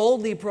should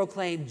boldly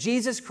proclaim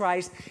Jesus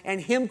Christ and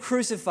him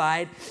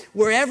crucified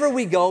wherever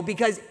we go,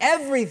 because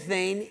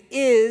everything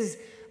is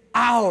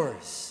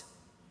ours.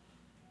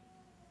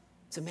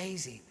 It's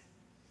amazing.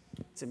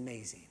 It's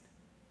amazing.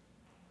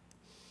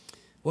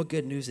 What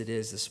good news it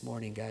is this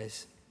morning,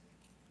 guys.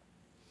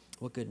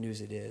 What good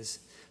news it is.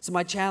 So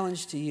my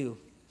challenge to you,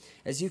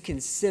 as you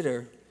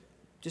consider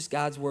just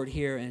God's word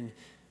here in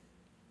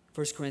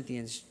 1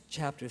 Corinthians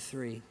chapter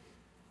 3,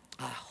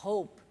 I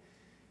hope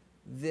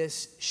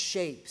this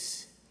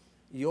shapes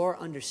your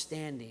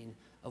understanding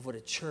of what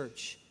a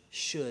church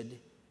should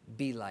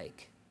be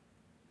like.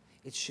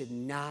 It should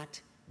not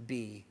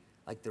be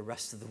like the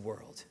rest of the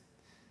world,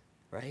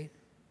 right?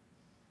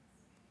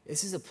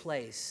 This is a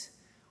place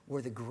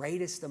where the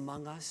greatest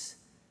among us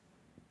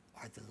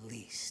are the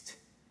least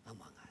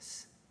among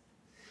us,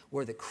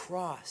 where the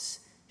cross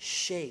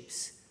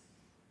shapes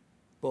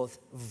both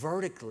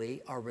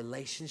vertically our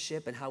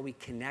relationship and how we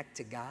connect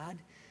to God,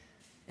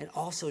 and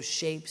also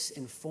shapes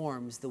and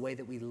forms the way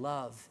that we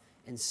love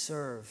and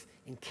serve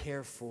and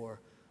care for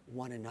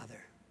one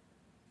another.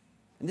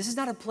 And this is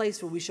not a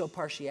place where we show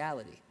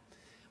partiality,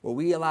 where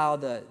we allow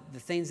the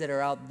things that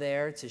are out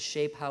there to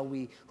shape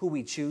who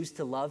we choose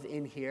to love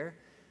in here.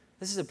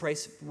 This is a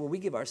place where we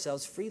give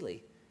ourselves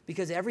freely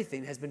because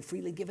everything has been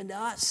freely given to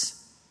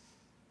us.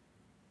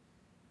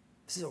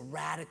 This is a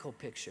radical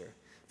picture.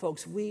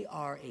 Folks, we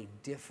are a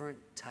different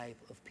type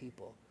of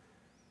people,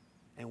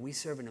 and we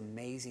serve an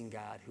amazing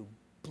God who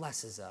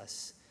blesses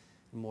us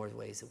in more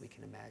ways than we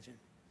can imagine.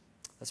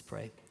 Let's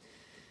pray.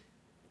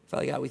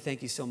 Father God, we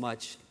thank you so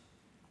much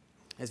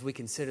as we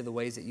consider the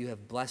ways that you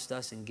have blessed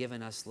us and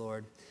given us,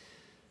 Lord.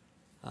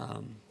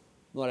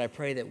 Lord, I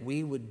pray that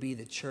we would be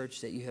the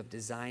church that you have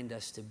designed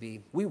us to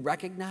be. We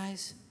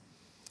recognize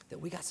that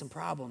we got some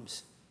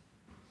problems,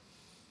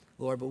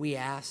 Lord, but we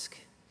ask,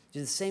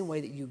 in the same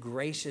way that you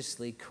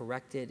graciously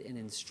corrected and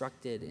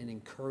instructed and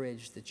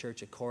encouraged the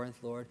church at Corinth,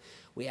 Lord,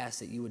 we ask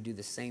that you would do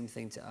the same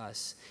thing to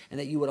us, and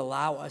that you would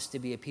allow us to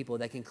be a people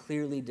that can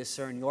clearly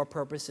discern your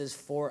purposes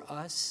for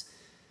us,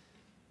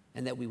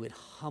 and that we would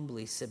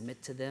humbly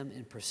submit to them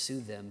and pursue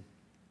them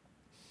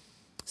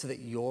so that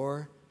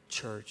your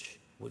church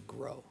would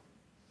grow.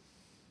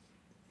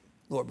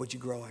 Lord, would you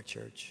grow our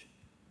church?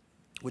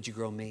 Would you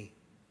grow me?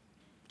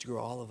 Would you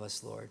grow all of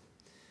us, Lord?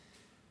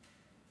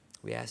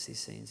 We ask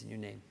these things in your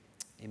name.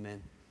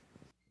 Amen.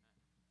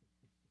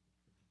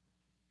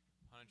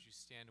 Why don't you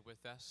stand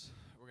with us?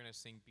 We're going to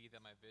sing Be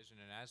That My Vision.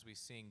 And as we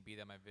sing Be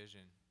That My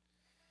Vision,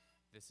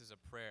 this is a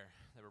prayer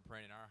that we're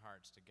praying in our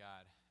hearts to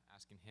God,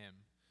 asking him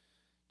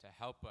to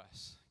help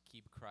us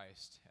keep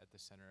Christ at the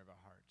center of our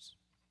hearts.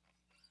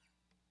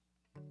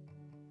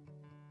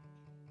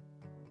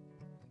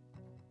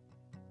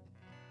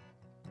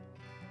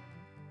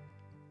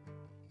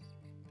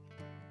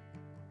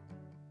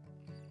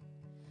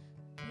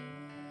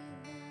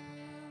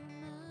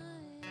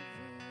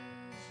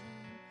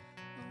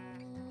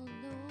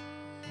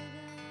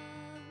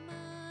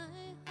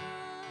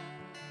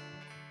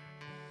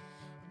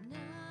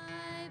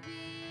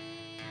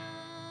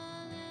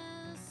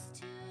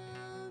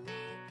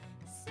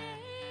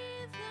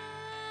 Save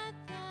that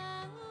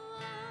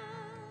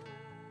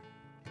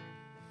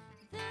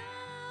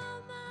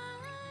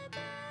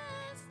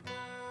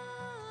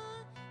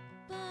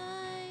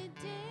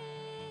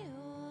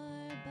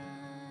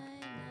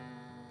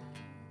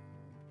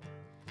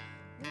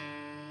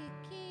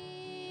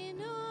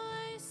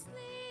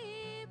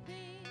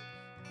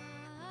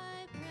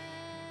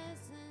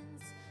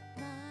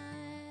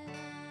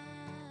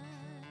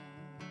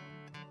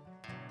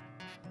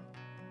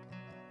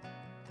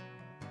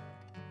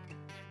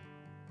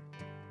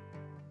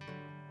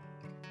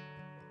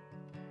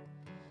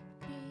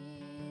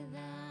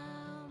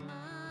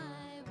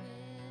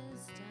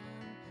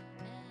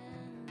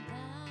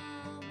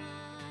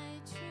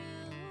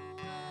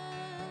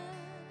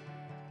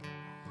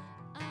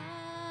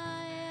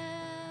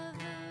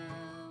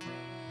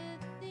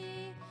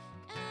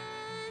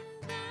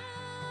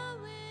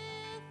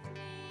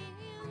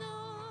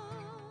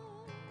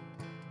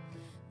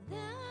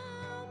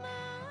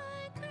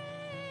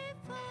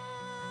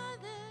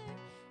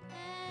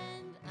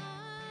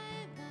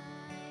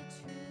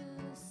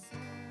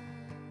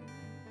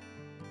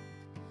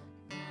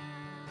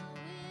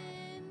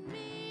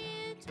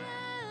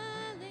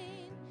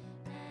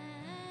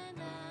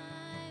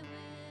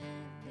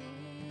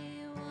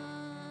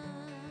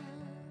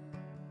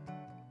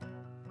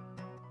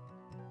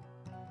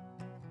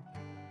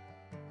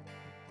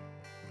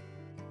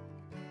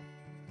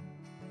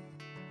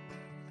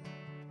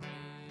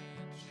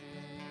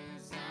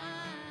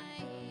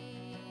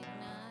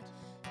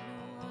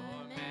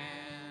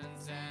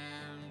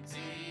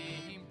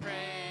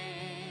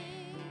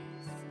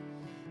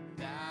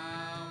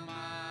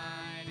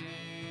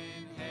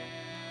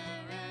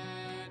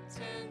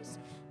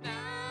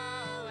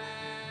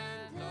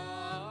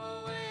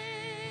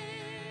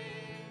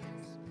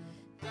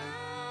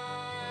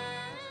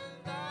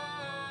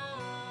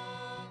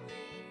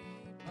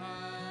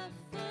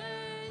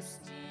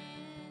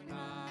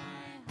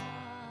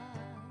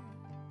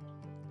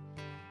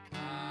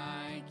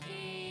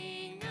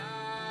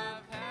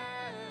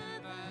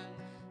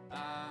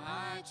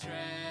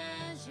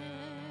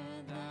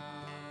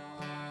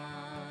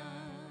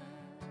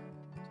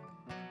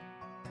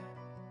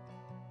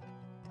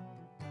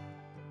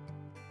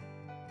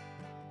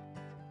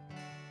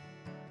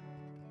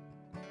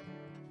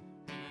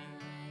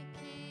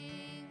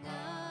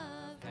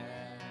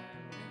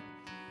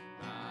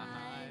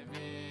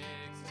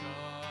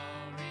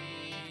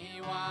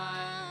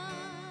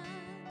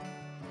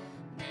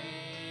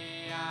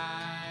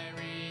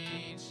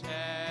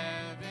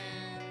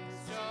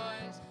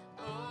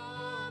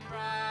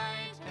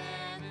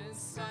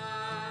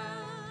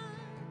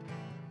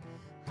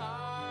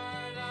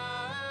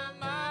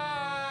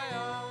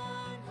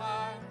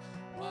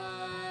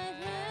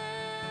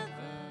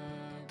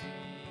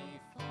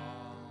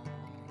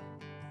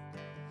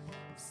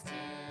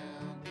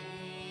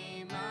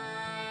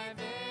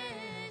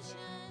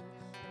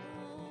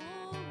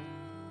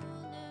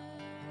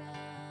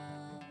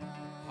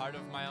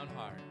heart of my own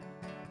heart.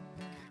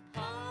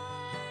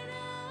 Heart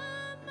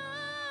of my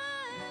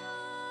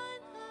own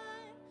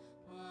heart,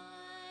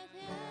 whatever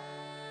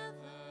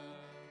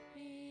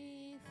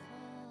befall,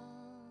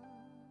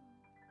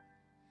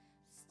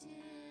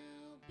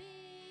 still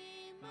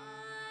be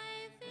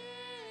my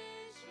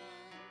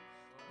vision,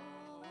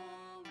 O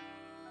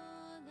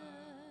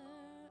ruler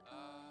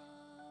of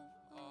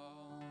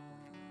all.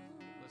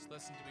 Let's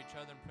listen to each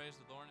other and praise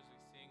the Lord as we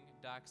sing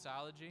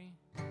doxology.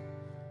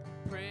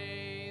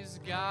 Praise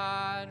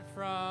God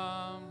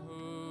from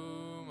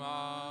whom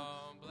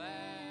all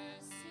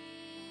blessings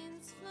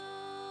Blessings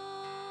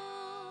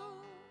flow.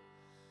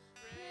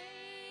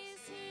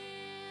 Praise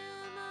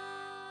Him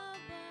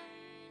above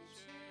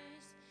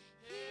creatures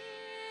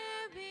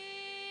here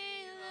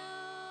below.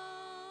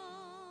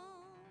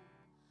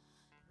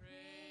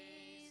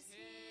 Praise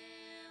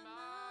Him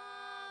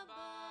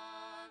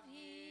above,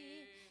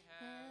 ye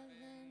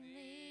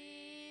heavenly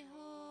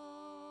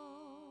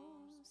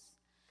hosts.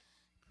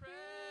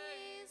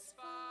 Praise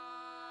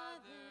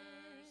Father,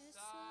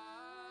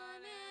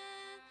 Son,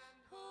 and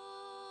Holy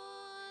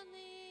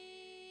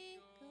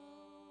Ghost.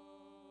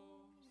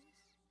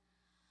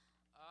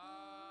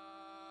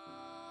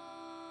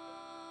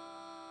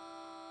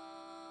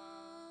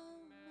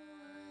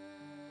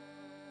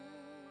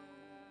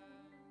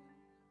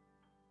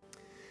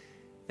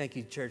 Thank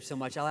you, church, so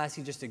much. I'll ask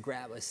you just to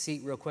grab a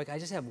seat real quick. I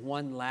just have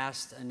one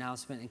last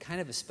announcement and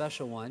kind of a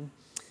special one.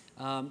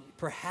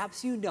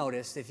 Perhaps you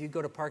noticed, if you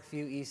go to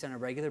Parkview East on a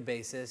regular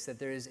basis, that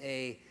there is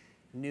a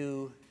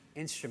new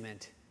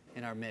instrument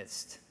in our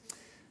midst.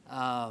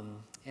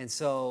 And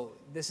so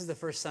this is the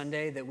first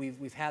Sunday that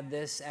we've had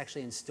this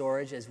actually in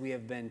storage as we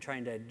have been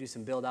trying to do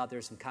some build out.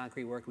 There's some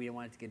concrete work we didn't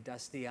want it to get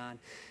dusty on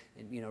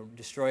and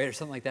destroy it or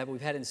something like that, but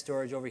we've had it in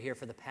storage over here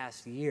for the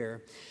past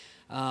year.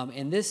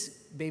 And this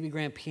baby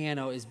grand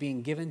piano is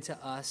being given to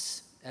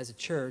us as a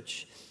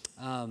church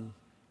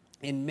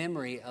in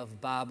memory of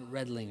Bob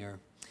Redlinger.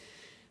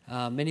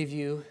 Many of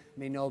you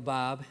may know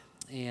Bob,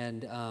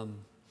 and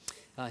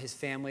his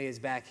family is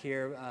back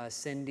here.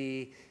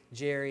 Cindy,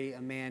 Jerry,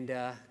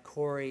 Amanda,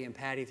 Corey, and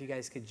Patty, if you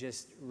guys could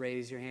just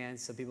raise your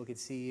hands so people could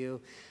see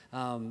you.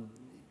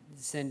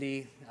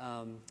 Cindy,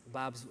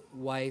 Bob's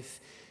wife,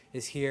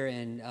 is here,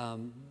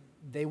 and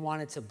they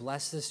wanted to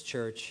bless this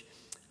church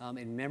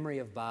in memory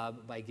of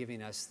Bob by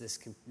giving us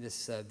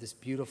this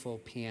beautiful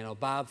piano.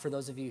 Bob, for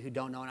those of you who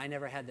don't know, and I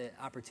never had the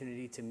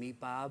opportunity to meet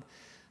Bob,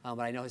 but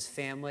I know his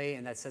family,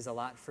 and that says a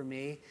lot for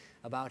me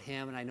about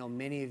him, and I know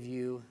many of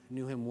you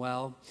knew him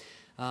well.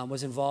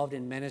 Was involved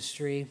in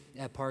ministry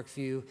at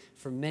Parkview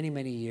for many,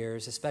 many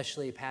years,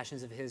 especially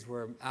passions of his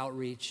were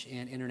outreach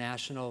and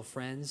international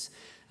friends.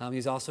 He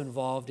was also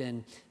involved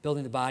in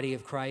building the body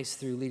of Christ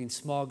through leading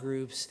small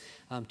groups,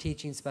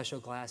 teaching special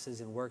classes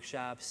and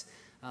workshops.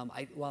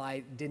 While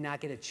I did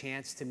not get a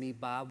chance to meet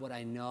Bob, what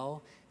I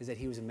know is that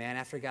he was a man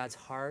after God's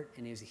heart,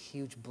 and he was a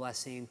huge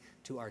blessing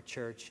to our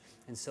church,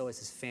 and so is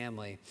his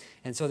family.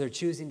 And so they're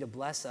choosing to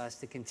bless us,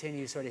 to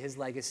continue sort of his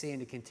legacy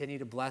and to continue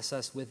to bless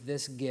us with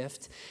this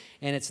gift.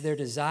 And it's their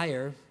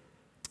desire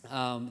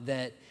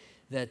that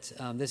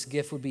this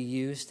gift would be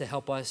used to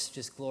help us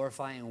just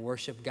glorify and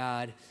worship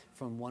God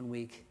from one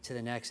week to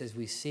the next as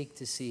we seek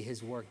to see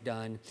his work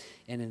done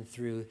in and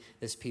through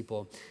this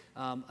people.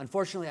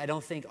 Unfortunately, I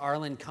don't think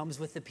Arlen comes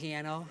with the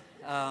piano,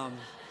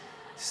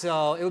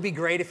 so it would be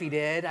great if he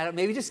did.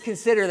 Maybe just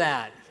consider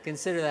that.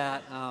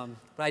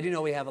 But I do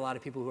know we have a lot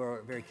of people who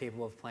are very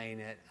capable of playing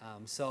it.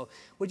 So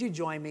would you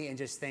join me in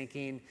just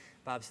thanking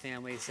Bob's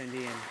family,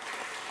 Cindy, and...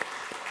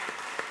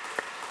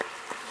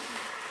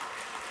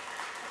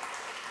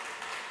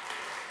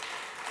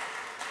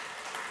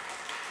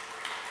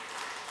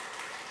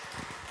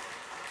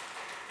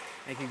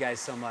 Thank you guys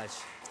so much.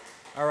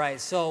 All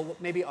right, so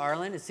maybe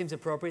Arlen, it seems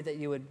appropriate that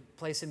you would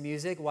play some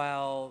music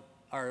while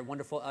our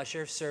wonderful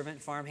usher,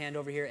 servant, farmhand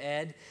over here,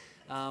 Ed,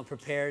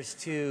 prepares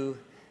to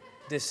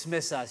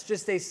dismiss us.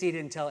 Just stay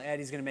seated until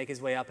Eddie's going to make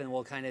his way up, and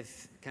we'll kind of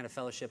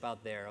fellowship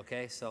out there,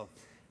 okay? So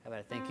how about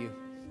it? Thank you.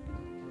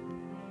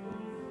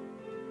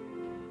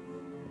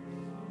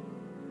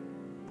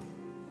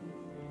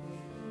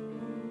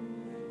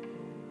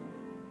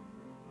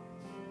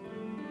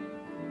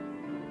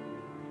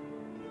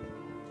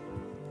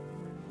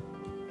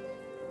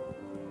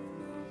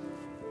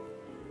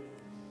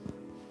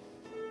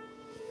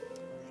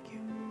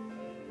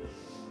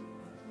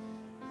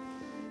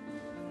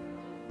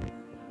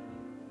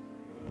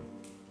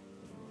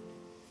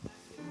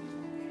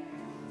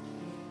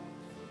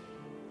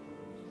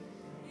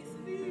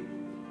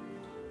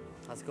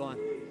 How's it going?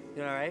 You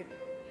doing all right?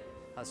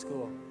 How's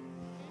school?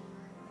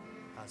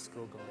 How's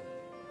school going?